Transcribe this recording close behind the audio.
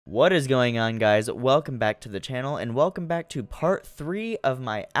What is going on, guys? Welcome back to the channel and welcome back to part 3 of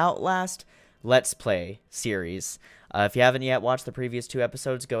my Outlast Let's Play series. If you haven't yet watched the previous 2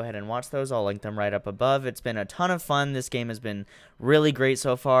 episodes, go ahead and watch those. I'll link them right up above. It's been a ton of fun. This game has been really great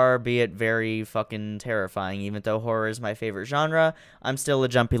so far, be it very fucking terrifying. Even though horror is my favorite genre, I'm still a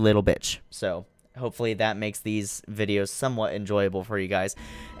jumpy little bitch. So hopefully that makes these videos somewhat enjoyable for you guys.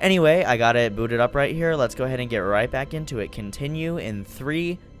 Anyway, I got it booted up right here. Let's go ahead and get right back into it. Continue in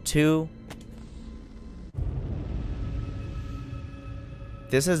 3, 2.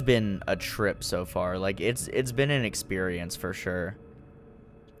 This has been a trip so far. Like it's been an experience for sure.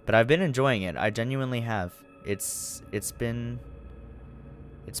 But I've been enjoying it. I genuinely have. It's been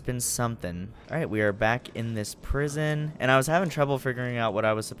something. All right, we are back in this prison, and I was having trouble figuring out what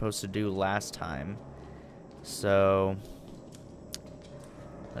I was supposed to do last time. So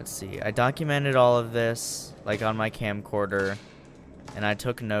let's see. I documented all of this like on my camcorder. And I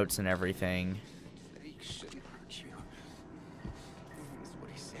took notes and everything. He shouldn't hurt you. That's what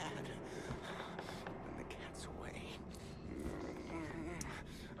he said. And the cat's away.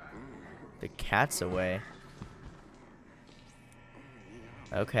 The cat's away.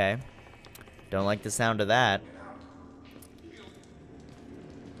 Okay. Don't like the sound of that.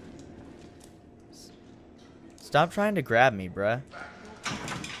 Stop trying to grab me, bruh.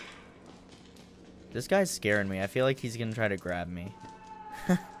 This guy's scaring me. I feel like he's gonna try to grab me.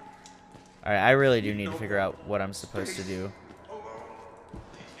 Alright, I really do need to figure out what I'm supposed to do.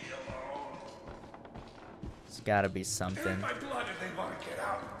 It's gotta be something.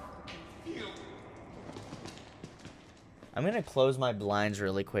 I'm gonna close my blinds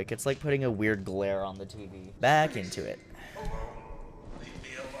really quick. It's like putting a weird glare on the TV. Back into it.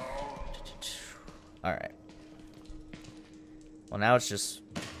 Alright. Well, now it's just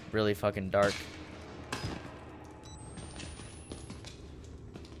really fucking dark.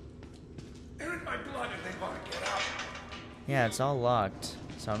 Yeah, it's all locked,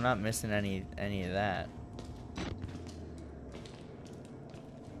 so I'm not missing any of that.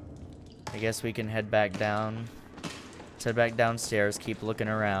 I guess we can head back down. Let's head back downstairs, keep looking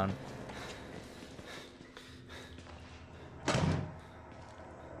around.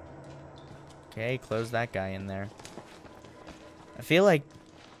 Okay, close that guy in there. I feel like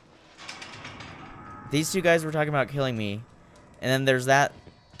these two guys were talking about killing me, and then there's that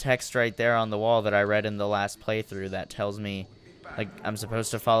text right there on the wall that I read in the last playthrough that tells me like I'm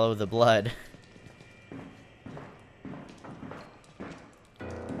supposed to follow the blood.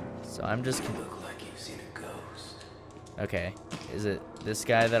 So I'm just Look like you've seen a ghost. okay. Is it this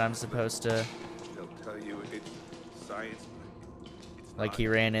guy that I'm supposed to? They'll tell you it's science. Like he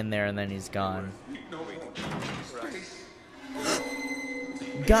ran in there and then he's gone.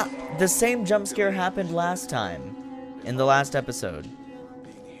 Got the same jump scare happened last time in the last episode.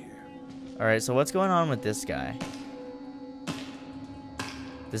 Alright, so what's going on with this guy?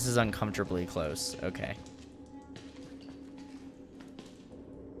 This is uncomfortably close. Okay.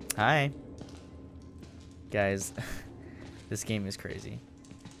 Hi. Guys, this game is crazy.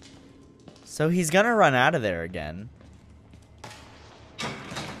 So he's gonna run out of there again.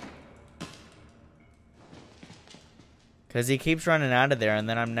 Because he keeps running out of there and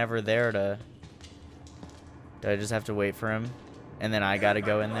then I'm never there to... Do I just have to wait for him? And then I gotta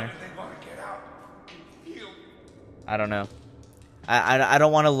go in there? I don't know. I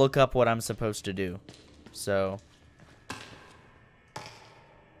don't want to look up what I'm supposed to do. So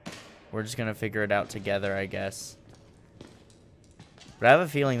we're just gonna figure it out together, I guess. But I have a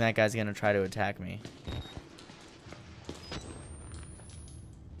feeling that guy's gonna try to attack me.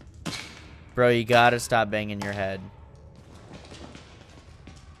 Bro, you gotta stop banging your head.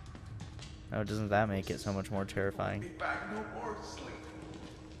 Oh, doesn't that make it so much more terrifying?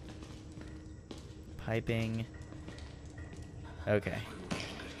 Piping. Okay.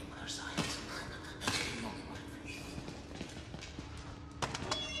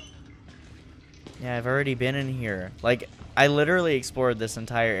 Yeah, I've already been in here. Like, I literally explored this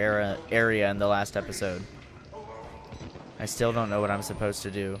entire area in the last episode. I still don't know what I'm supposed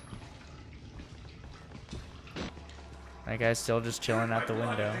to do. That guy's still just chilling out the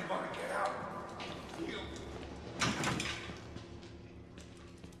window.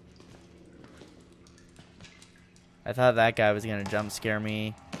 I thought that guy was gonna jump scare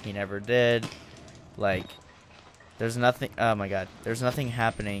me. He never did. Like, there's nothing. Oh my god. There's nothing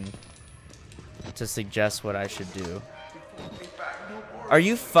happening to suggest what I should do. Are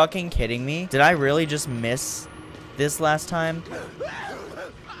you fucking kidding me? Did I really just miss this last time?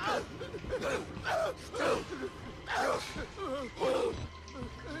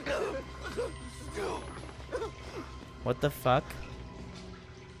 What the fuck?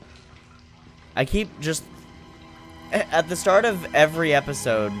 I keep just... At the start of every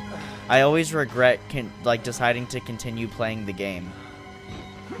episode, I always regret deciding to continue playing the game.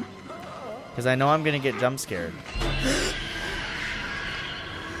 Because I know I'm going to get jump scared.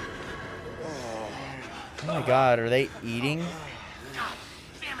 Oh my god, are they eating? God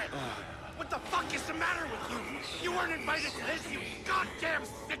damn it! What the fuck is the matter with you? You weren't invited to this, you goddamn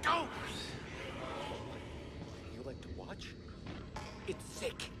sicko! You like to watch? It's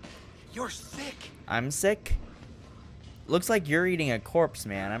sick. You're sick. I'm sick? Looks like you're eating a corpse,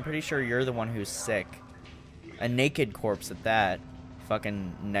 man. I'm pretty sure you're the one who's sick. A naked corpse at that.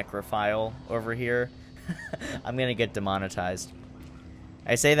 Fucking necrophile over here. I'm gonna get demonetized.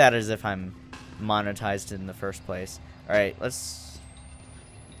 I say that as if I'm monetized in the first place. Alright, let's...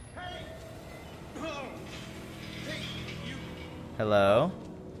 Hey! Oh. Hey, you... Hello?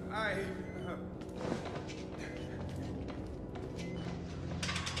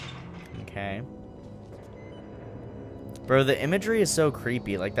 Okay. Bro, the imagery is so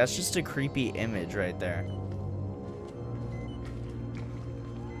creepy. Like, that's just a creepy image right there.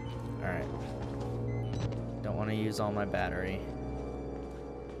 Alright. Don't want to use all my battery.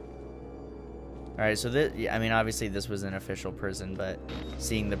 Alright, so this... I mean, obviously this was an official prison, but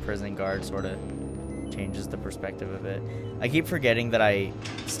seeing the prison guard sort of changes the perspective of it. I keep forgetting that I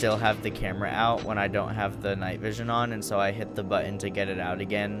still have the camera out when I don't have the night vision on, and so I hit the button to get it out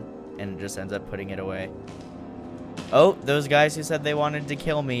again, and it just ends up putting it away. Oh, those guys who said they wanted to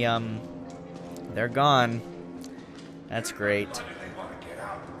kill me, they're gone. That's great.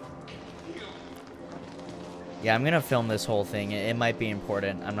 Yeah, I'm gonna film this whole thing. It might be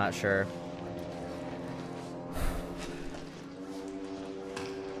important. I'm not sure.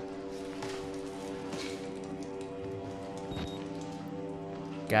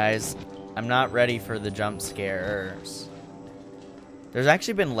 Guys, I'm not ready for the jump scares. There's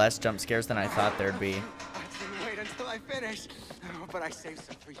actually been less jump scares than I thought there'd be. I didn't wait until I finished. Oh, but I saved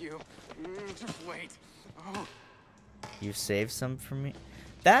some for you. Just wait. Oh. You saved some for me?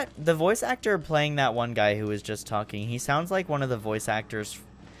 The voice actor playing that one guy who was just talking, he sounds like one of the voice actors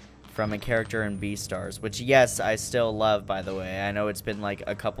from a character in Beastars, which, yes, I still love, by the way. I know it's been like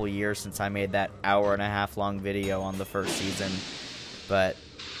a couple years since I made that hour-and-a-half long video on the first season, but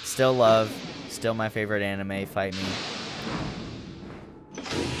still love, still my favorite anime, fight me.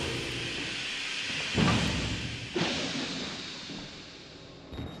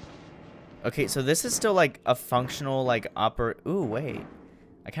 Okay, so this is still like a functional like ooh, wait.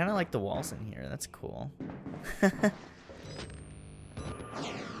 I kind of like the walls in here. That's cool.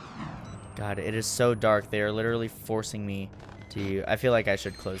 God, it is so dark. They are literally forcing me to... I feel like I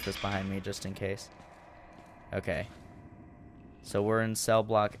should close this behind me just in case. Okay. So we're in cell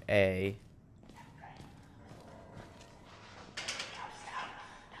block A.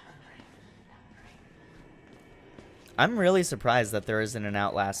 I'm really surprised that there isn't an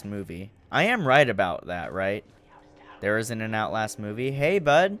Outlast movie. I am right about that, right? There isn't an Outlast movie. Hey,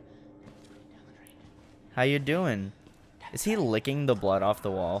 bud. How you doing? Is he licking the blood off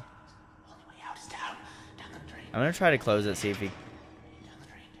the wall? I'm gonna try to close it, see if he...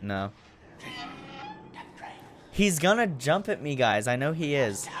 No. He's gonna jump at me, guys. I know he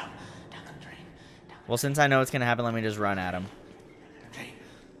is. Well, since I know it's gonna happen, let me just run at him.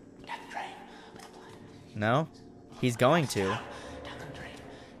 No? He's going to.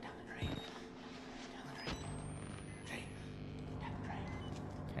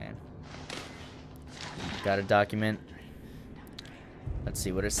 Okay. Got a document. Let's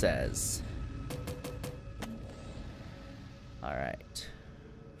see what it says. Alright.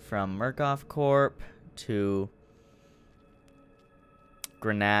 From Murkoff Corp to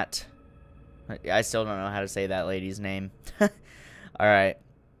Granat. I still don't know how to say that lady's name. Alright.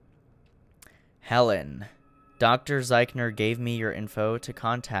 Helen. Dr. Zeichner gave me your info to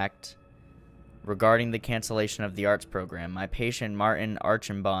contact regarding the cancellation of the arts program. My patient, Martin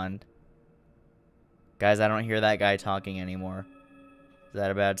Archambault. Guys, I don't hear that guy talking anymore. Is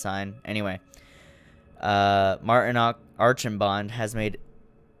that a bad sign? Anyway. Martin Archambault has made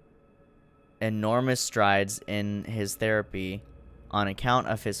enormous strides in his therapy on account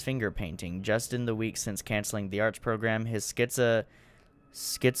of his finger painting. Just in the week since canceling the arts program, his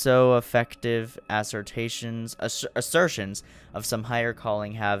schizoaffective assertions of some higher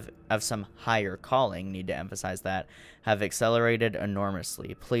calling need to emphasize that, have accelerated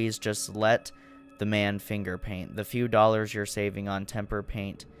enormously. Please just let the man finger paint. The few dollars you're saving on temper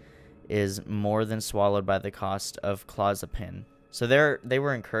paint is more than swallowed by the cost of clozapine. So they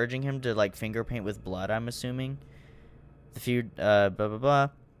were encouraging him to like finger paint with blood, I'm assuming. The few blah blah blah.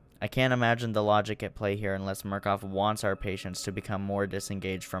 I can't imagine the logic at play here unless Murkoff wants our patients to become more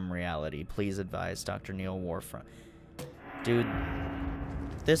disengaged from reality. Please advise Dr. Neil Warfront. Dude,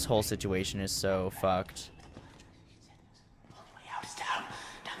 this whole situation is so fucked.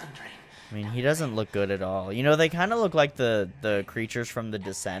 I mean, he doesn't look good at all. You know, they kind of look like the creatures from The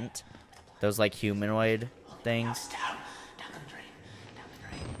Descent. Those, like, humanoid things.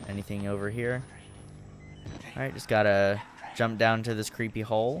 Anything over here? Alright, just gotta jump down to this creepy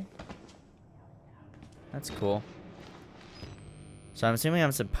hole. That's cool. So I'm assuming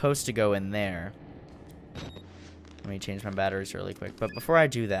I'm supposed to go in there. Let me change my batteries really quick. But before I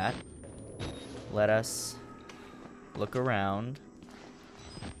do that, let us look around.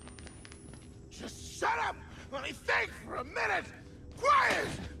 Just shut up! Let me think for a minute! Quiet!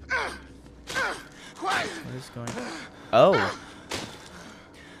 Quiet! What is going on? Oh!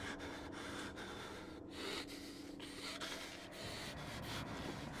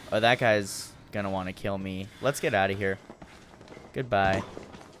 Oh, that guy's gonna want to kill me. Let's get out of here. Goodbye.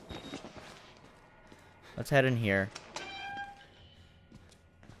 Let's head in here.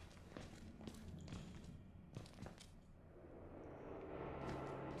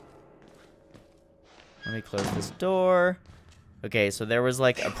 Let me close this door. Okay, so there was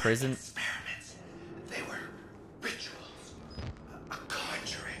like a prison. Experiments. They were rituals. A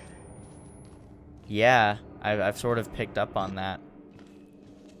conjuring. Yeah, I've sort of picked up on that.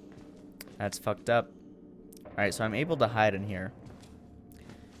 That's fucked up. Alright, so I'm able to hide in here.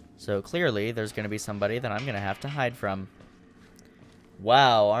 So clearly, there's going to be somebody that I'm going to have to hide from.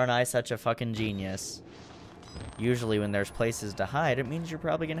 Wow, aren't I such a fucking genius? Usually when there's places to hide, it means you're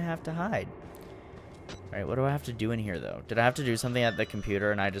probably going to have to hide. Alright, what do I have to do in here, though? Did I have to do something at the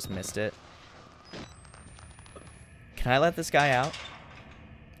computer and I just missed it? Can I let this guy out?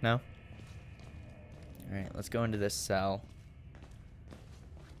 No? Alright, let's go into this cell.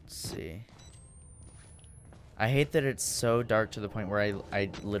 Let's see. I hate that it's so dark to the point where I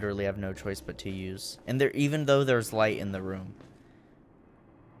literally have no choice but to use. And there, even though there's light in the room.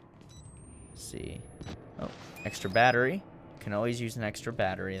 Let's see. Oh, extra battery. Can always use an extra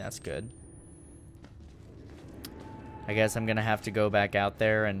battery. That's good. I guess I'm gonna have to go back out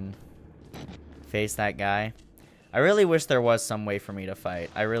there and face that guy. I really wish there was some way for me to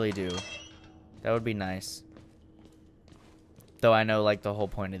fight. I really do. That would be nice. Though I know, like, the whole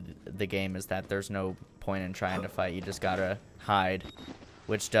point of the game is that there's no point in trying to fight. You just gotta hide.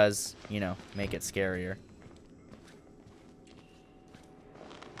 Which does, you know, make it scarier.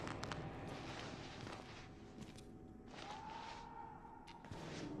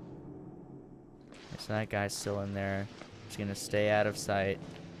 So that guy's still in there. He's gonna stay out of sight.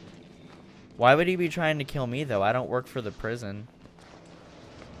 Why would he be trying to kill me, though? I don't work for the prison.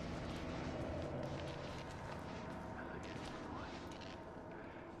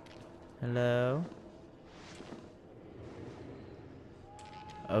 Hello?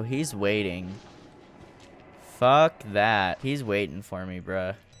 Oh, he's waiting. Fuck that. He's waiting for me,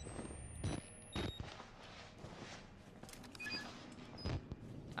 bruh.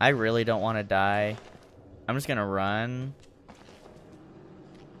 I really don't want to die. I'm just gonna run.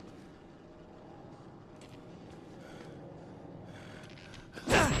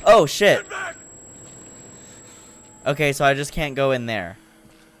 Oh, shit. Okay, so I just can't go in there.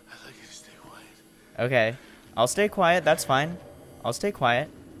 I'd like you to stay quiet. Okay. I'll stay quiet. That's fine. I'll stay quiet.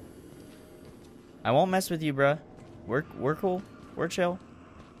 I won't mess with you, bruh. We're cool. We're chill.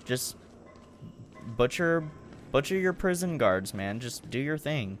 Just butcher your prison guards, man. Just do your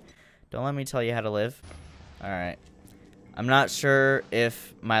thing. Don't let me tell you how to live. Alright. I'm not sure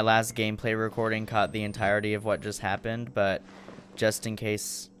if my last gameplay recording caught the entirety of what just happened, but just in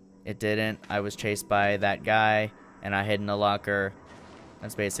case it didn't, I was chased by that guy, and I hid in a locker.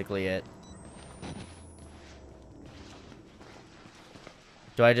 That's basically it.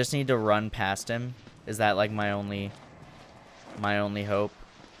 Do I just need to run past him? Is that like my only hope?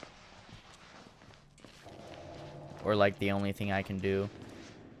 Or like the only thing I can do?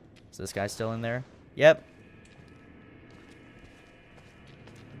 Is this guy still in there? Yep.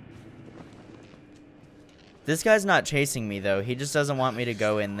 This guy's not chasing me though. He just doesn't want me to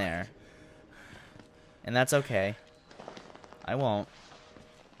go in there. And that's okay. I won't.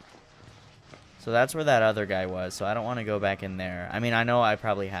 So that's where that other guy was, so I don't want to go back in there. I mean, I know I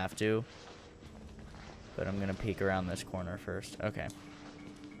probably have to. But I'm going to peek around this corner first. Okay.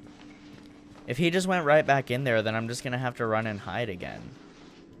 If he just went right back in there, then I'm just going to have to run and hide again.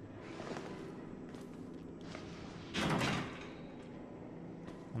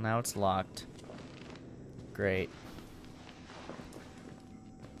 Well, now it's locked. Great.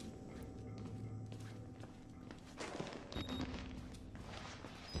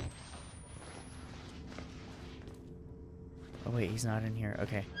 Oh, wait, he's not in here.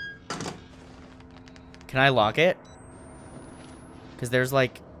 Okay. Can I lock it? Because there's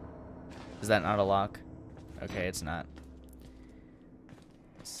like... Is that not a lock? Okay, it's not.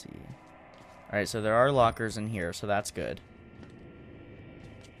 Let's see. Alright, so there are lockers in here, so that's good.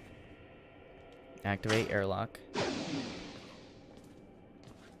 Activate airlock.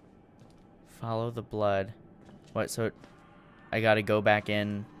 Follow the blood. What, so I gotta go back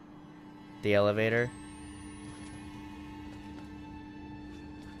in the elevator?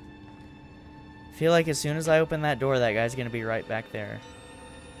 I feel like as soon as I open that door, that guy's gonna be right back there.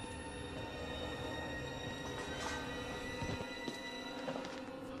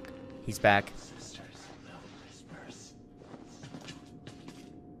 He's back.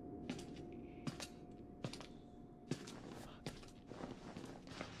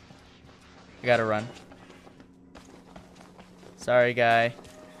 I gotta run. Sorry, guy.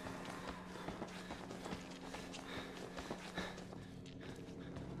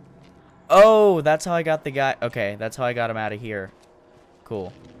 Oh, that's how I got the guy. Okay, that's how I got him out of here.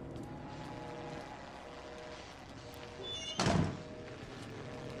 Cool.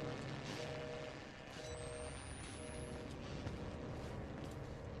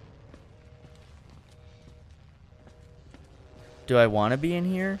 Do I want to be in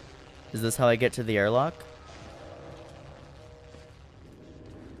here? Is this how I get to the airlock?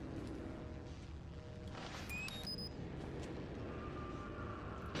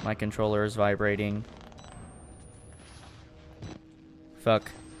 My controller is vibrating. Fuck.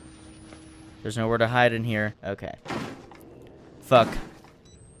 There's nowhere to hide in here. Okay. Fuck.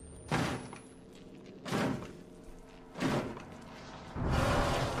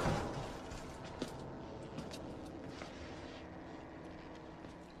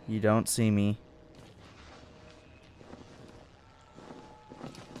 You don't see me.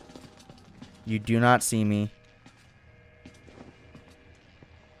 You do not see me.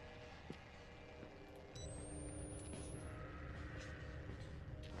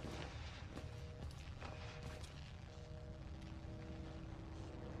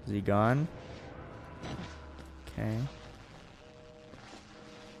 Is he gone? Okay.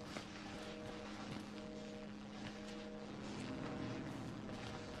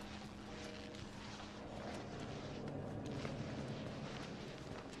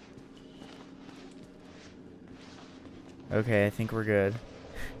 Okay, I think we're good.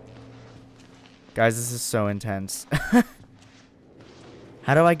 Guys, this is so intense.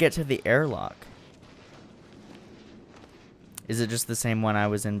 How do I get to the airlock? Is it just the same one I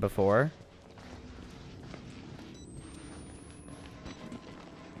was in before?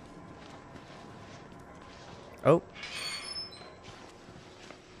 Oh.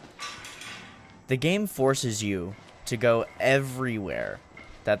 The game forces you to go everywhere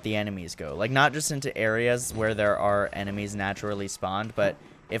that the enemies go. Like, not just into areas where there are enemies naturally spawned, but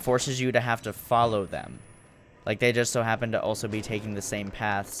it forces you to have to follow them. Like, they just so happen to also be taking the same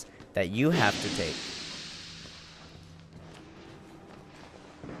paths that you have to take.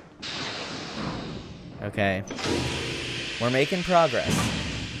 Okay. We're making progress.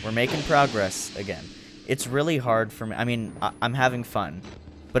 We're making progress again. It's really hard for me. I mean, I'm having fun,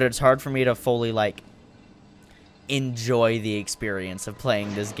 but it's hard for me to fully, like, enjoy the experience of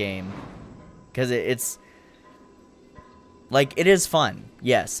playing this game. Because it's, like, it is fun,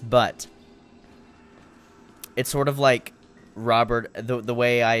 yes, but it's sort of like the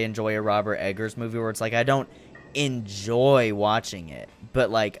way I enjoy a Robert Eggers movie, where it's like, I don't enjoy watching it,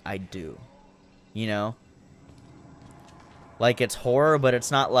 but, like, I do. You know? Like, it's horror, but it's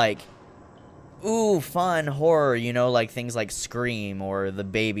not like, ooh, fun horror, you know, like things like Scream or The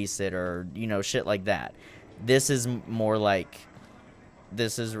Babysitter, you know, shit like that. This is more like,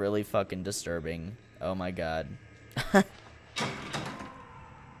 this is really fucking disturbing. Oh my god. That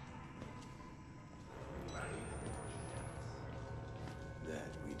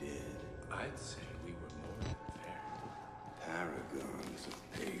we did. I'd say we were more than fair. Paragons of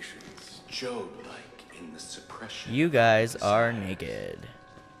patience. Job-like in the suppression. You guys are naked.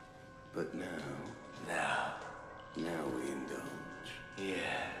 But now we indulge. Yes.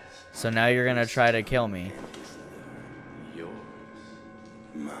 So now you're gonna try to kill me. Yours.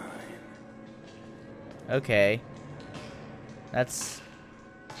 Mine. Okay. That's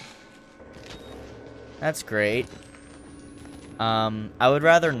great. I would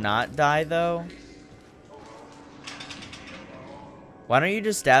rather not die, though. Why don't you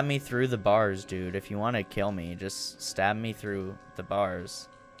just stab me through the bars, dude? If you want to kill me, just stab me through the bars.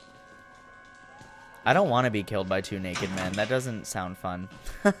 I don't want to be killed by two naked men. That doesn't sound fun.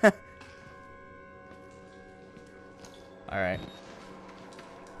 Alright.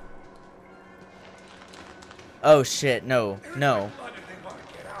 Oh shit, no, no.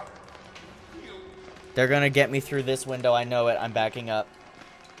 They're gonna get me through this window, I know it. I'm backing up.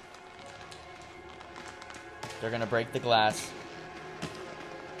 They're gonna break the glass.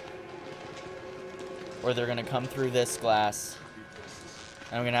 Or they're gonna come through this glass.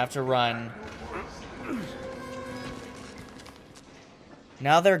 And I'm gonna have to run.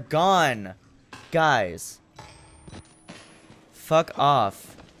 Now they're gone. Guys. Fuck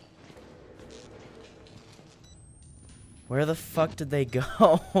off. Where the fuck did they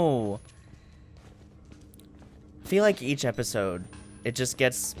go? I feel like each episode, it just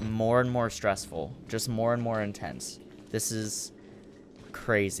gets more and more stressful. Just more and more intense. This is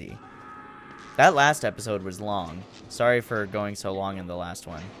crazy. That last episode was long. Sorry for going so long in the last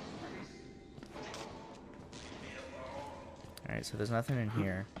one. Alright, so there's nothing in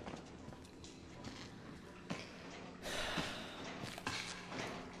here.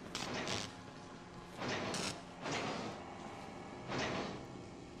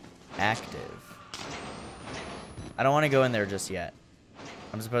 Active. I don't want to go in there just yet.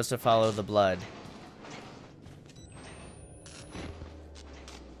 I'm supposed to follow the blood.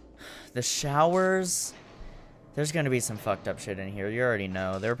 The showers. There's going to be some fucked up shit in here. You already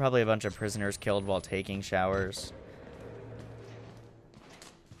know. There were probably a bunch of prisoners killed while taking showers.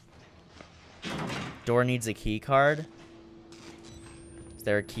 Door needs a key card. Is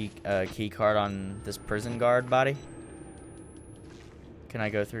there a key card on this prison guard body? Can I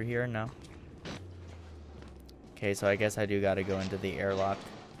go through here? No. Okay, so I guess I do gotta go into the airlock.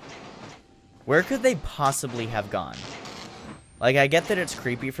 Where could they possibly have gone? Like, I get that it's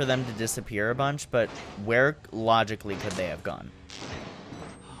creepy for them to disappear a bunch, but where logically could they have gone?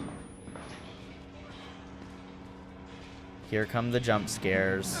 Here come the jump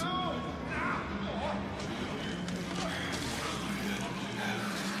scares.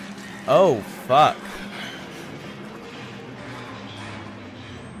 Oh, fuck.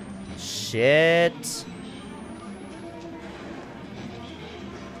 Shit.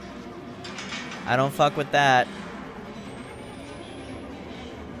 I don't fuck with that.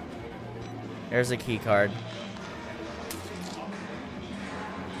 There's a key card.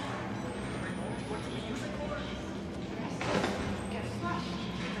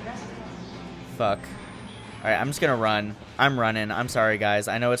 Fuck. Alright, I'm just gonna run. I'm running. I'm sorry, guys.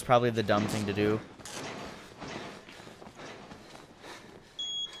 I know it's probably the dumb thing to do.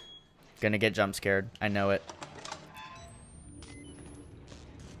 Gonna get jump scared. I know it.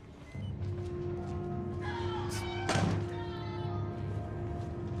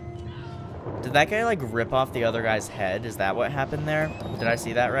 Did that guy, like, rip off the other guy's head? Is that what happened there? Did I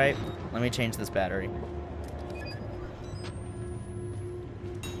see that right? Let me change this battery.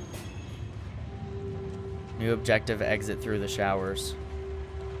 New objective, exit through the showers.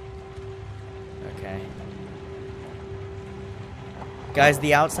 Okay. Guys,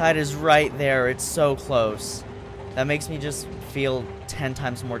 the outside is right there. It's so close. That makes me just feel 10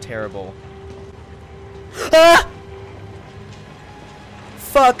 times more terrible. Ah!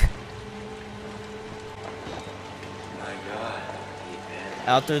 Fuck!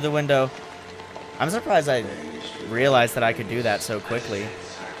 Out through the window. I'm surprised I realized that I could do that so quickly.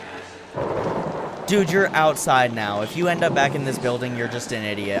 Dude, you're outside now. If you end up back in this building, you're just an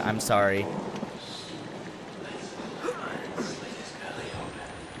idiot. I'm sorry.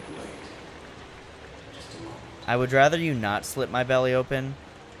 I would rather you not slit my belly open.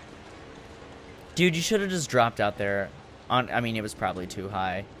 Dude, you should have just dropped out there. I mean, it was probably too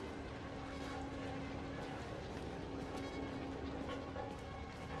high.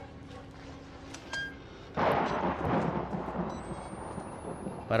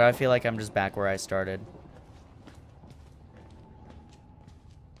 But I feel like I'm just back where I started.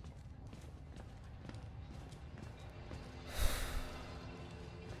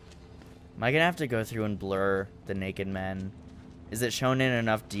 Am I gonna have to go through and blur the naked men? Is it shown in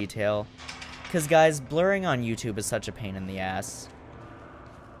enough detail? Because, guys, blurring on YouTube is such a pain in the ass.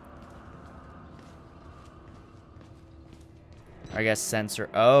 I guess censor...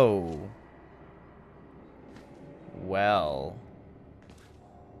 Oh. Well...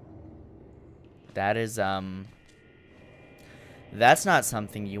 That is, that's not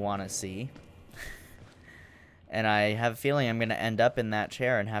something you want to see. And I have a feeling I'm going to end up in that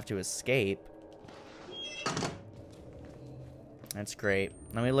chair and have to escape. That's great.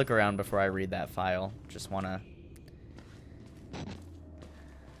 Let me look around before I read that file. Just want to...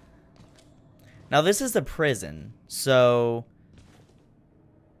 Now, this is a prison, so...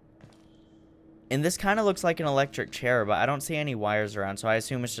 And this kind of looks like an electric chair, but I don't see any wires around, so I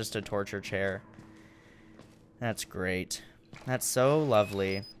assume it's just a torture chair. That's great. That's so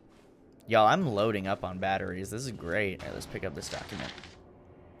lovely. Y'all, I'm loading up on batteries. This is great. All right, let's pick up this document.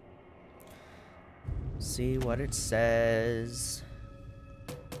 See what it says.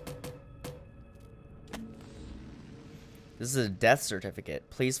 This is a death certificate.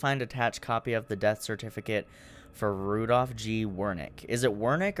 Please find attached copy of the death certificate for Rudolph G. Wernick. Is it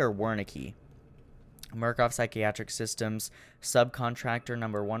Wernick or Wernicke? Murkoff Psychiatric Systems, subcontractor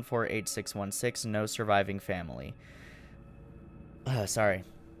number 148616, no surviving family. Sorry.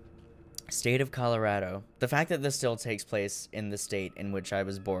 State of Colorado. The fact that this still takes place in the state in which I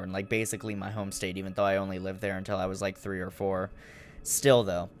was born, like basically my home state, even though I only lived there until I was like 3 or 4. Still,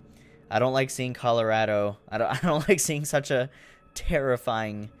 though, I don't like seeing Colorado. I don't like seeing such a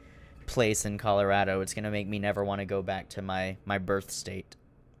terrifying place in Colorado. It's gonna make me never want to go back to my birth state.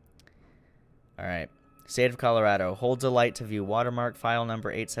 All right. State of Colorado holds a light to view watermark file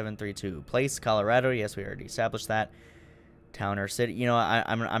number 8732. Place Colorado. Yes, we already established that. Town or city. You know,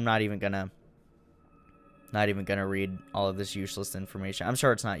 I'm not even gonna read all of this useless information. I'm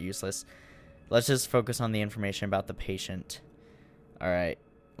sure it's not useless. Let's just focus on the information about the patient. All right.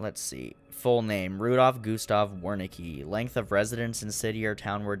 Let's see. Full name: Rudolph Gustav Wernicke. Length of residence in city or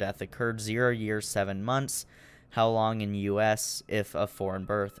town where death occurred: 0 years 7 months. How long in U.S. if of foreign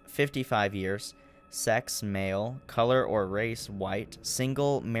birth? 55 years. Sex, male. Color or race, white.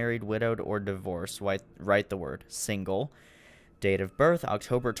 Single, married, widowed, or divorced. Write the word single. Date of birth: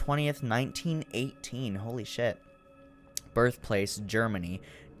 October 20th, 1918. Holy shit. Birthplace: Germany.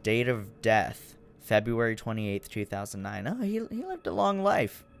 Date of death: February 28th, 2009. Oh, he lived a long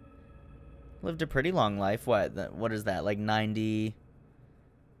life. Lived a pretty long life. What is that? Like 90...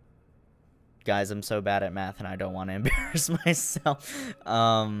 Guys, I'm so bad at math and I don't want to embarrass myself.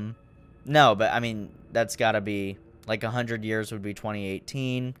 No, but I mean, that's got to be like 100 years would be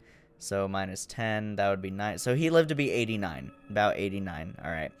 2018. So minus 10, that would be 9. So he lived to be 89, about 89.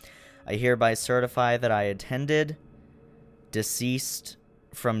 All right. I hereby certify that I attended deceased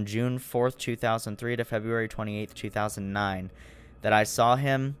from June 4th, 2003 to February 28th, 2009. That I saw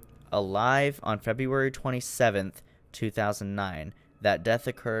him alive on February 27th, 2009. That death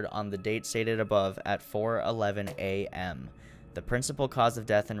occurred on the date stated above at 4:11 a.m. The principal cause of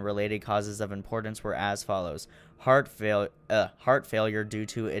death and related causes of importance were as follows. Heart failure due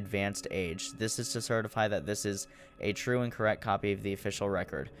to advanced age. This is to certify that this is a true and correct copy of the official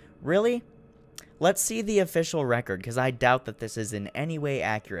record. Really? Let's see the official record, because I doubt that this is in any way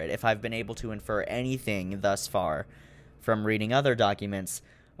accurate if I've been able to infer anything thus far from reading other documents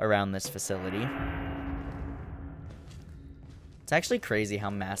around this facility. It's actually crazy how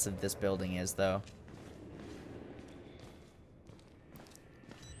massive this building is, though.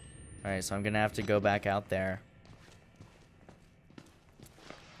 Alright, so I'm gonna have to go back out there.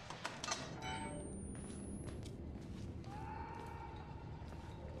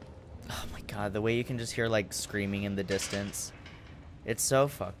 Oh my god, the way you can just hear, like, screaming in the distance. It's so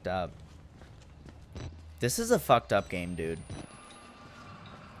fucked up. This is a fucked up game, dude.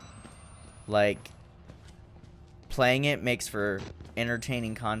 Like, playing it makes for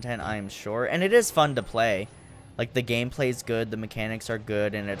entertaining content, I am sure. And it is fun to play. Like, the gameplay's good, the mechanics are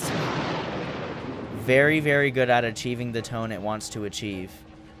good, and it's very, very good at achieving the tone it wants to achieve.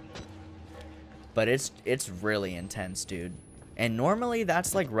 But it's really intense, dude. And normally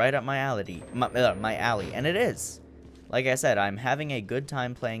that's like right up my alley. My alley, and it is. Like I said, I'm having a good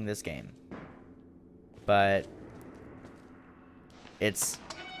time playing this game. But it's,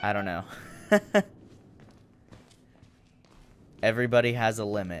 I don't know. Everybody has a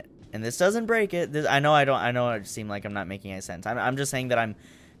limit. And this doesn't break it. I know it seemed like I'm not making any sense. I'm just saying that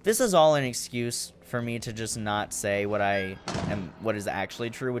this is all an excuse for me to just not say what is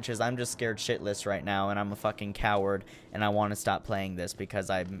actually true, which is I'm just scared shitless right now, and I'm a fucking coward, and I want to stop playing this because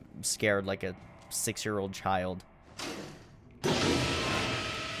I'm scared like a 6-year-old child.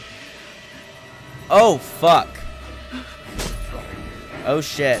 Oh, fuck. Oh,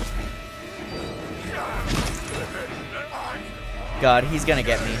 shit. God, he's gonna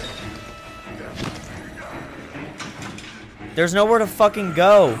get me. There's nowhere to fucking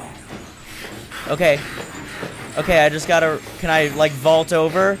go. Okay. Okay, I just gotta... Can I, like, vault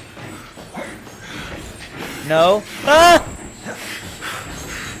over? No? Ah!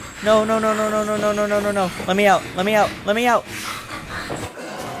 No, no, no, no, no, no, no, no, no, no, no. Let me out. Let me out. Let me out.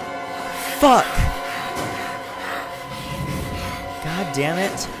 Fuck. God damn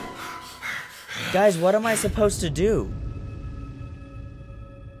it. Guys, what am I supposed to do?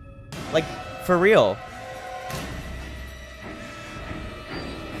 Like, for real.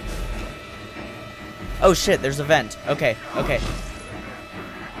 Oh shit, there's a vent. Okay, okay.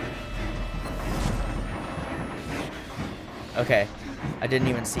 Okay. I didn't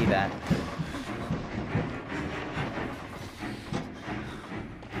even see that.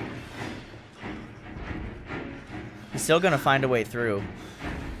 He's still gonna find a way through.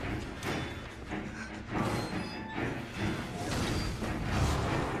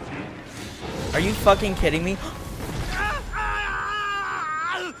 Are you fucking kidding me?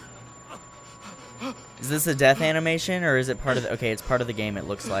 Is this a death animation, or is it part of the... Okay, it's part of the game, it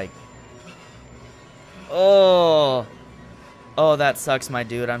looks like. Oh. Oh, that sucks, my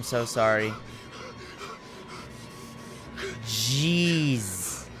dude. I'm so sorry.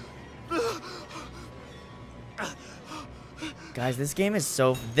 Jeez. Guys, this game is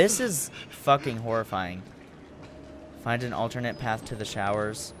so... This is fucking horrifying. Find an alternate path to the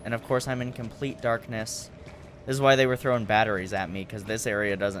showers. And of course, I'm in complete darkness. This is why they were throwing batteries at me, because this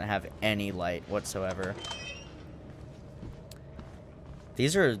area doesn't have any light whatsoever.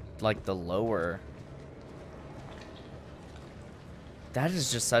 These are, like, the lower... That is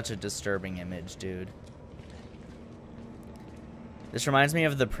just such a disturbing image, dude. This reminds me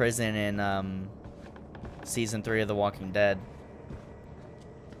of the prison in, Season 3 of The Walking Dead.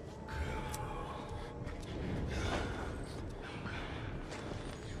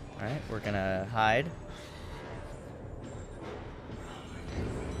 Alright, we're gonna hide.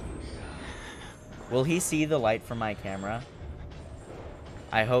 Will he see the light from my camera?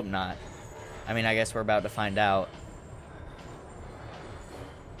 I hope not. I mean, I guess we're about to find out.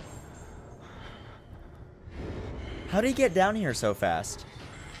 How did he get down here so fast?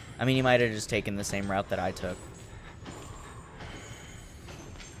 I mean, he might have just taken the same route that I took.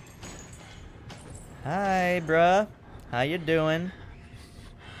 Hi, bruh. How you doing?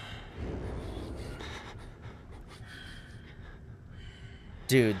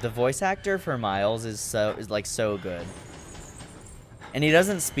 Dude, the voice actor for Miles is so good. And he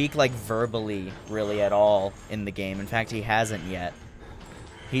doesn't speak like verbally really at all in the game. In fact, he hasn't yet.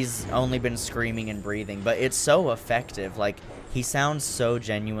 He's only been screaming and breathing, but it's so effective. Like, he sounds so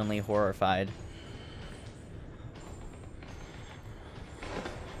genuinely horrified.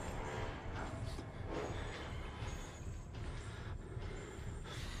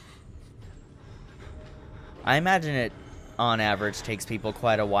 I imagine it, on average, takes people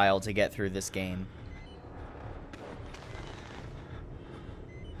quite a while to get through this game.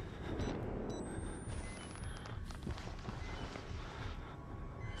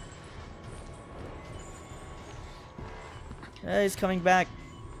 Hey, he's coming back.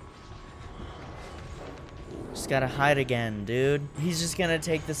 Just gotta hide again, dude. He's just gonna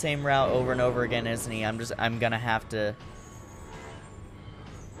take the same route over and over again, isn't he? I'm gonna have to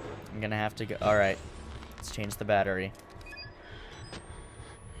go. Alright. Let's change the battery.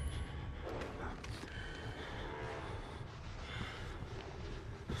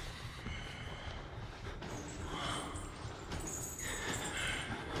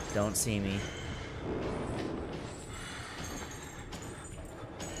 Don't see me.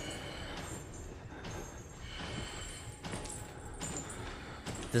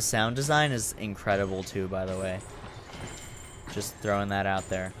 The sound design is incredible too, by the way. Just throwing that out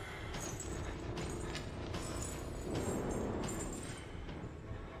there.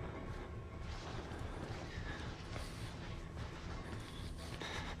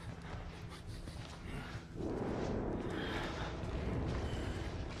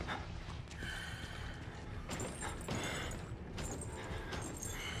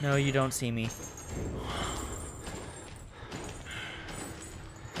 No, you don't see me.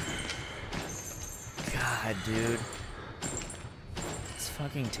 God, dude. It's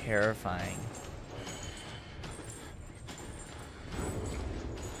fucking terrifying.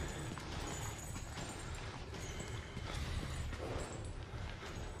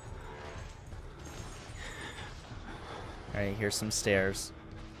 Alright, here's some stairs.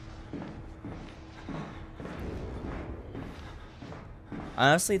 I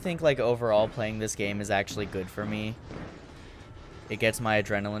honestly think, like, overall playing this game is actually good for me. It gets my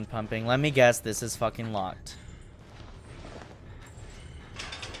adrenaline pumping. Let me guess, this is fucking locked.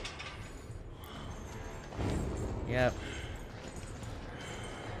 Yep.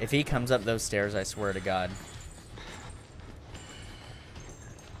 If he comes up those stairs, I swear to God.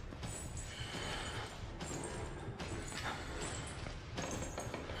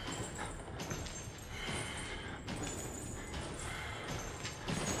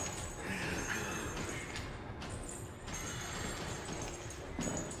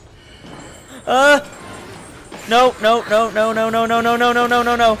 No, no, no, no, no, no, no, no, no, no, no,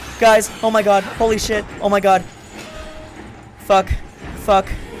 no, no. Guys, oh my God, holy shit, oh my God. Fuck, fuck,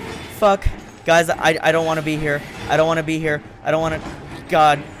 fuck. Guys, I don't want to be here. I don't want to be here. I don't want to,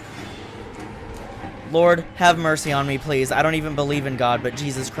 God. Lord, have mercy on me, please. I don't even believe in God, but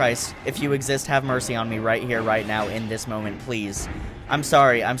Jesus Christ, if you exist, have mercy on me right here, right now, in this moment, please. I'm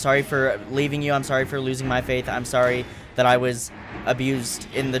sorry. I'm sorry for leaving you. I'm sorry for losing my faith. I'm sorry that I was abused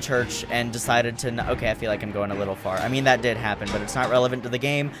in the church and decided to... Okay, I feel like I'm going a little far. I mean, that did happen, but it's not relevant to the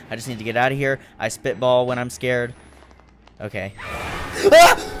game. I just need to get out of here. I spitball when I'm scared. Okay.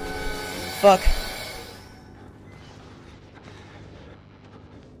 Ah! Fuck.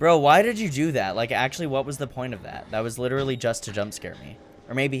 Bro, why did you do that? Like, actually, what was the point of that? That was literally just to jump scare me.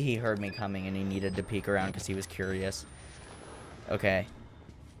 Or maybe he heard me coming and he needed to peek around because he was curious. Okay.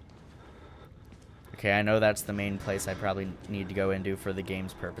 Okay, I know that's the main place I probably need to go into for the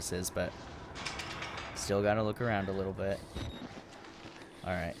game's purposes, but still gotta look around a little bit.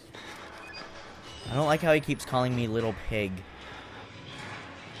 Alright. I don't like how he keeps calling me little pig.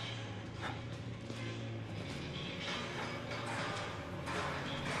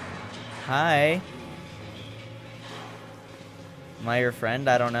 Hi. Am I your friend?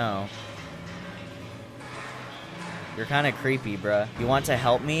 I don't know. You're kind of creepy, bruh. You want to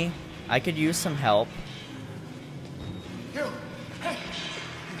help me? I could use some help. You! Hey!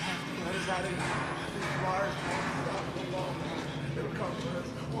 You have to let us out of here. These wires won't stop long. It'll come to us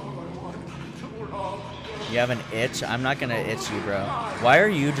one by one. Till we're all... You have an itch? I'm not gonna itch you, bro. Why are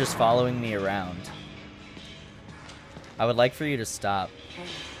you just following me around? I would like for you to stop.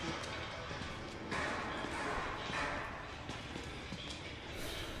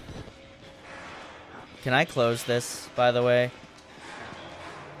 Can I close this, by the way?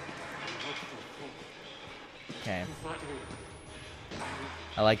 Okay.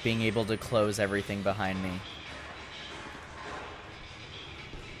 I like being able to close everything behind me.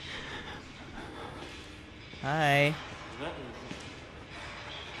 Hi.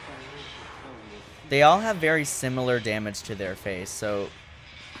 They all have very similar damage to their face, so...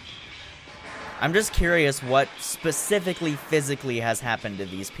 I'm just curious what specifically physically has happened to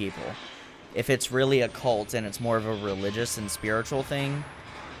these people. If it's really a cult and it's more of a religious and spiritual thing.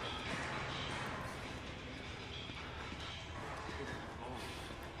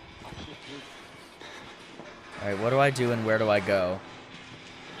 Alright, what do I do and where do I go?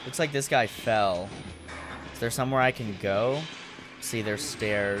 Looks like this guy fell. Is there somewhere I can go? See, there's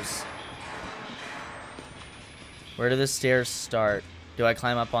stairs. Where do the stairs start? Do I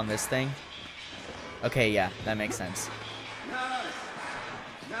climb up on this thing? Okay, yeah, that makes sense.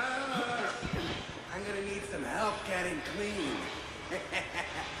 I'm gonna need some help getting clean.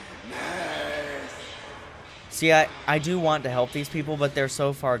 Nurse. See, I do want to help these people, but they're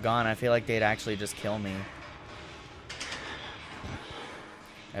so far gone, I feel like they'd actually just kill me.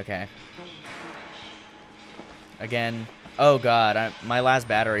 Okay. Again. Oh god, my last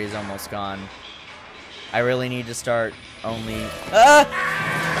battery is almost gone. I really need to start only... Ah!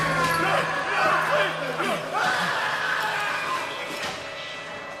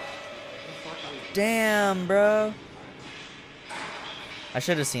 Damn, bro. I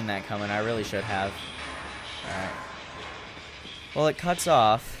should have seen that coming. I really should have. Alright. Well, it cuts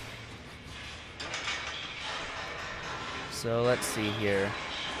off. So, let's see here.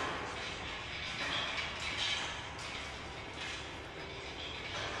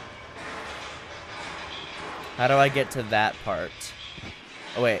 How do I get to that part?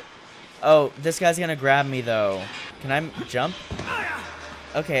 Oh, wait. Oh, this guy's gonna grab me, though. Can I jump?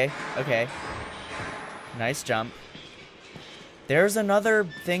 Okay, okay. Nice jump. There's another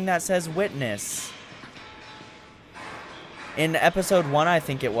thing that says witness. In episode 1, I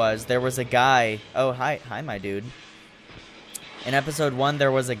think it was, there was a guy... Oh, hi, my dude. In episode 1,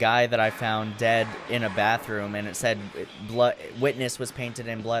 there was a guy that I found dead in a bathroom, and it said blood, witness was painted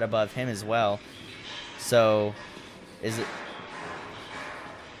in blood above him as well. So, is it...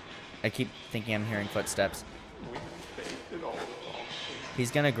 I keep thinking I'm hearing footsteps.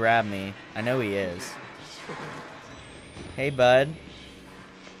 He's gonna grab me. I know he is. Hey, bud.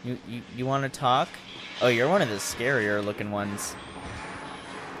 You want to talk? Oh, you're one of the scarier looking ones.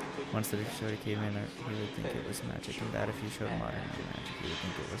 Once the showed came in, he would think it was magic, and that if you showed modern magic, he would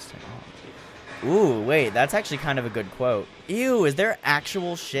think it was technology. Ooh, wait, that's actually kind of a good quote. Ew, is there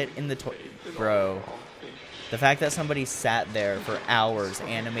actual shit in the toilet? Bro. The fact that somebody sat there for hours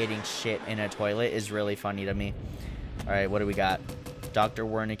animating shit in a toilet is really funny to me. Alright, what do we got? Dr.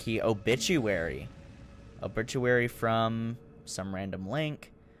 Wernicke obituary. Obituary from some random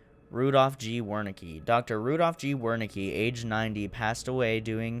link. Rudolph G. Wernicke. Dr. Rudolph G. Wernicke, age 90, passed away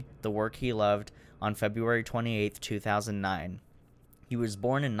doing the work he loved on February 28, 2009. He was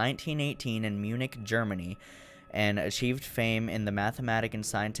born in 1918 in Munich, Germany, and achieved fame in the mathematic and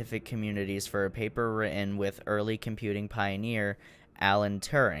scientific communities for a paper written with early computing pioneer Alan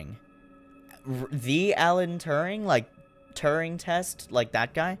Turing. The Alan Turing? Like, Turing test? Like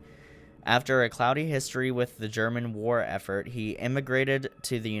that guy? After a cloudy history with the German war effort, he immigrated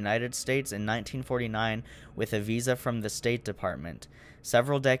to the United States in 1949 with a visa from the State Department.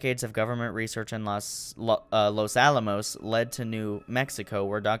 Several decades of government research in Los Alamos led to New Mexico,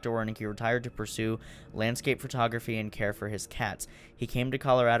 where Dr. Wernicke retired to pursue landscape photography and care for his cats. He came to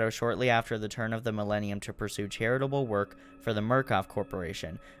Colorado shortly after the turn of the millennium to pursue charitable work for the Murkoff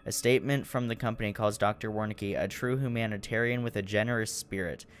Corporation. A statement from the company calls Dr. Wernicke a true humanitarian with a generous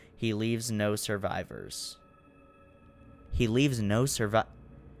spirit. He leaves no survivors. He leaves no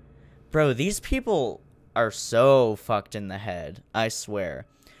Bro, these people are so fucked in the head. I swear.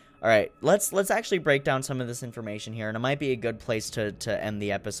 All right, let's actually break down some of this information here, and it might be a good place to end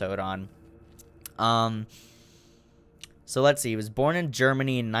the episode on. So let's see. He was born in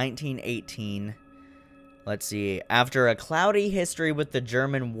Germany in 1918. Let's see. After a cloudy history with the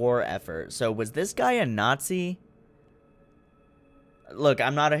German war effort. So was this guy a Nazi? Look,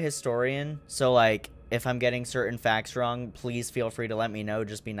 I'm not a historian, so like if I'm getting certain facts wrong, please feel free to let me know.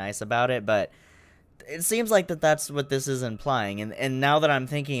 Just be nice about it, but it seems like that's what this is implying. And now that I'm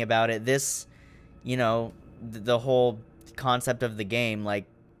thinking about it, this, you know, the whole concept of the game, like,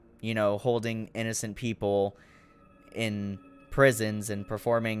 you know, holding innocent people in prisons and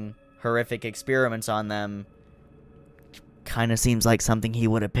performing horrific experiments on them kind of seems like something he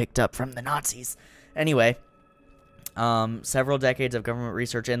would have picked up from the Nazis. Anyway, several decades of government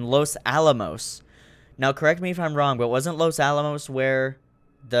research in Los Alamos. Now, correct me if I'm wrong, but wasn't Los Alamos where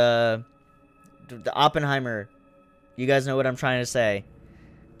the Oppenheimer, you guys know what I'm trying to say,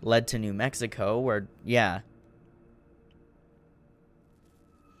 led to New Mexico, where, yeah.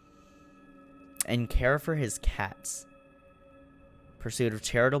 And care for his cats. Pursuit of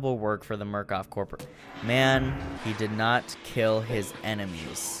charitable work for the Murkoff Corporation. Man, he did not kill his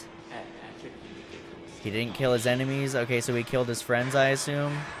enemies. He didn't kill his enemies? Okay, so he killed his friends, I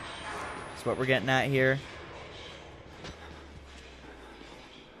assume? That's what we're getting at here.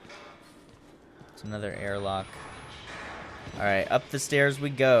 It's another airlock. Alright, up the stairs we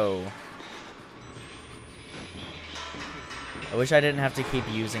go. I wish I didn't have to keep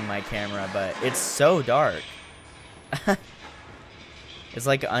using my camera, but it's so dark. It's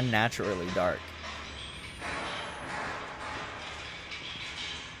like unnaturally dark.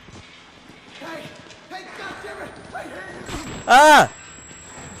 Hey, goddammit! Right here! Ah!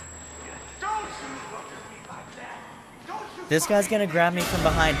 Don't you look at me like that! Don't you This guy's gonna grab me from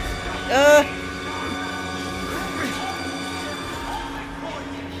behind.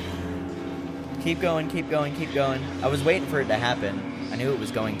 Keep going, keep going, keep going. I was waiting for it to happen. I knew it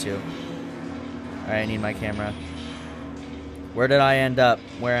was going to. Alright, I need my camera. Where did I end up?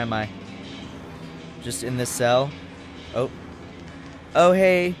 Where am I? Just in this cell? Oh. Oh,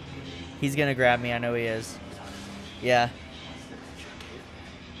 hey. He's gonna grab me. I know he is. Yeah.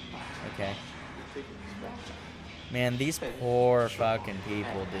 Okay. Man, these poor fucking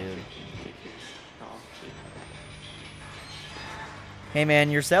people, dude. Hey,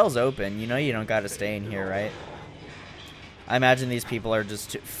 man, your cell's open. You know you don't gotta stay in here, right? I imagine these people are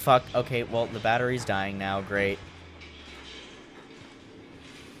just fuck. Okay, well, the battery's dying now. Great.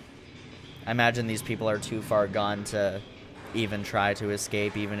 I imagine these people are too far gone to even try to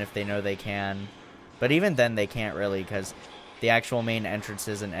escape, even if they know they can. But even then, they can't really, because the actual main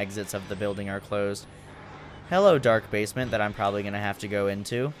entrances and exits of the building are closed. Hello, dark basement that I'm probably going to have to go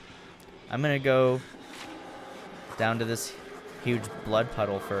into. I'm going to go down to this huge blood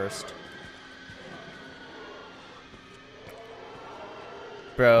puddle first.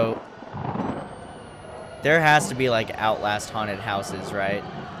 Bro, there has to be, like, Outlast haunted houses, right?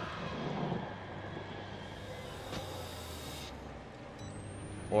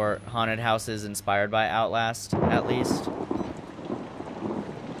 Or haunted houses inspired by Outlast, at least.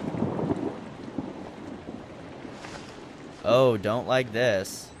 Oh, don't like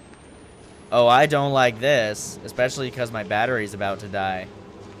this. Oh, I don't like this. Especially because my battery's about to die.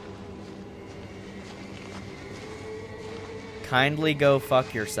 Kindly go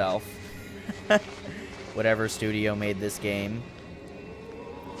fuck yourself. Whatever studio made this game.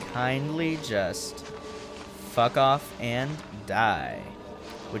 Kindly just fuck off and die.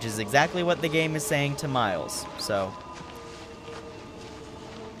 Which is exactly what the game is saying to Miles, so.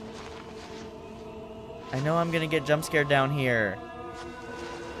 I know I'm gonna get jump scared down here.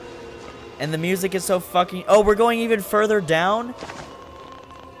 And the music is so fucking... Oh, we're going even further down?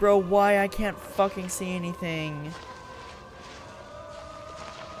 Bro, why? I can't fucking see anything.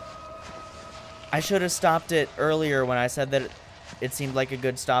 I should have stopped it earlier when I said that it seemed like a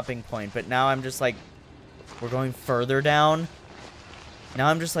good stopping point, but now I'm just like... We're going further down? Now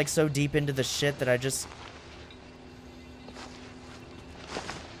I'm just like so deep into the shit that I just...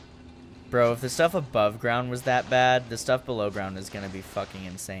 Bro, if the stuff above ground was that bad, the stuff below ground is gonna be fucking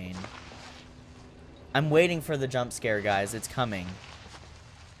insane. I'm waiting for the jump scare, guys. It's coming.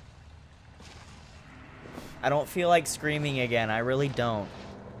 I don't feel like screaming again. I really don't.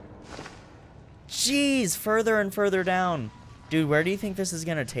 Jeez, further and further down. Dude, where do you think this is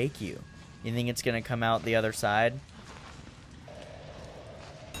gonna take you? You think it's gonna come out the other side?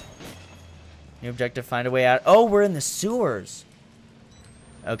 New objective, find a way out. Oh, we're in the sewers.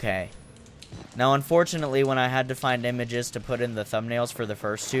 Okay. Now, unfortunately, when I had to find images to put in the thumbnails for the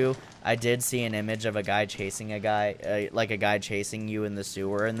first two, I did see an image of a guy chasing a guy, like a guy chasing you in the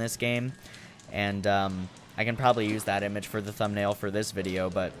sewer in this game. And, I can probably use that image for the thumbnail for this video,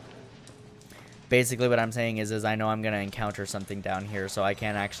 but basically what I'm saying is I know I'm going to encounter something down here, so I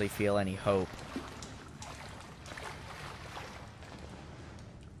can't actually feel any hope.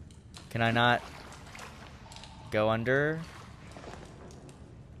 Can I not go under?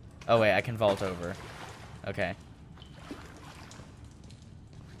 Oh, wait, I can vault over. Okay.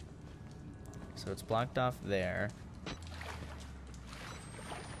 So it's blocked off there.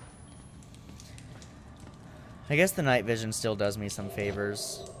 I guess the night vision still does me some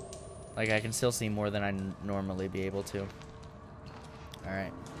favors. Like, I can still see more than I normally be able to.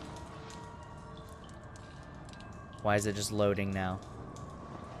 Alright. Why is it just loading now?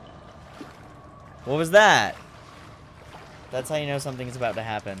 What was that? That's how you know something's about to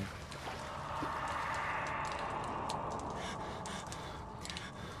happen.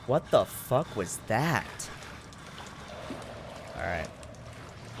 What the fuck was that? Alright.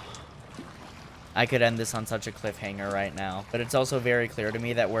 I could end this on such a cliffhanger right now. But it's also very clear to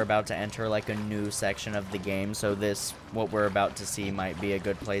me that we're about to enter like a new section of the game. So this, what we're about to see, might be a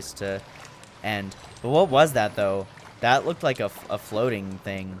good place to end. But what was that though? That looked like a floating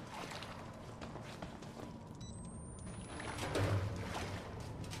thing.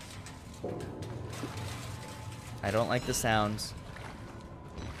 I don't like the sounds.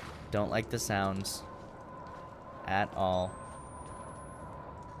 Don't like the sounds. At all.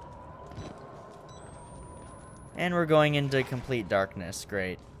 And we're going into complete darkness.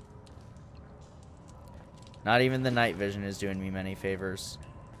 Great. Not even the night vision is doing me many favors.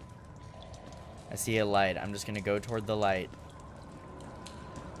 I see a light. I'm just gonna go toward the light.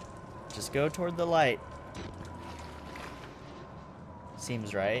 Just go toward the light.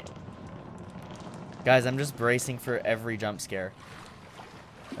 Seems right. Guys, I'm just bracing for every jump scare.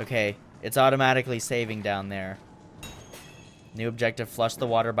 Okay, it's automatically saving down there. New objective, flush the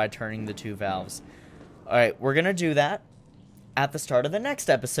water by turning the 2 valves. Alright, we're gonna do that at the start of the next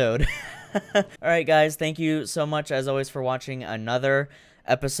episode. Alright guys, thank you so much as always for watching another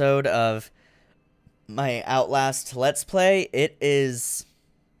episode of my Outlast Let's Play. It's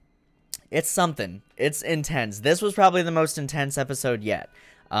something. It's intense. This was probably the most intense episode yet.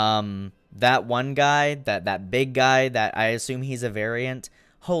 That one guy, that big guy, that I assume he's a variant.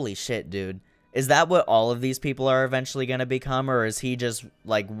 Holy shit, dude. Is that what all of these people are eventually going to become, or is he just,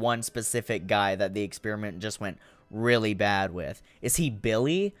 like, one specific guy that the experiment just went really bad with? Is he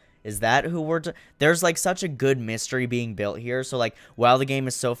Billy? Is that who we're... There's, like, such a good mystery being built here, so, like, while the game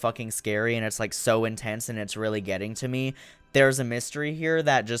is so fucking scary and it's, like, so intense and it's really getting to me, there's a mystery here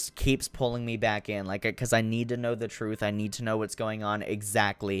that just keeps pulling me back in, like, because I need to know the truth. I need to know what's going on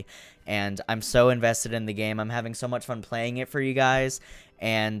exactly, and I'm so invested in the game. I'm having so much fun playing it for you guys,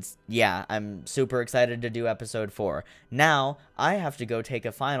 and yeah, I'm super excited to do episode 4. Now, I have to go take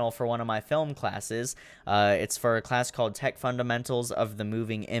a final for one of my film classes. It's for a class called Tech Fundamentals of the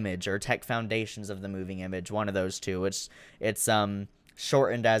Moving Image, or Tech Foundations of the Moving Image, one of those two. It's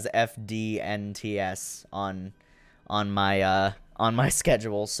shortened as FDNTS on my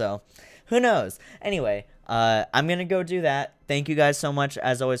schedule, so who knows. Anyway, I'm gonna go do that. Thank you guys so much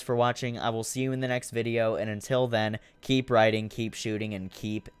as always for watching. I will see you in the next video, and until then, keep writing, keep shooting, and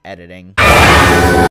keep editing.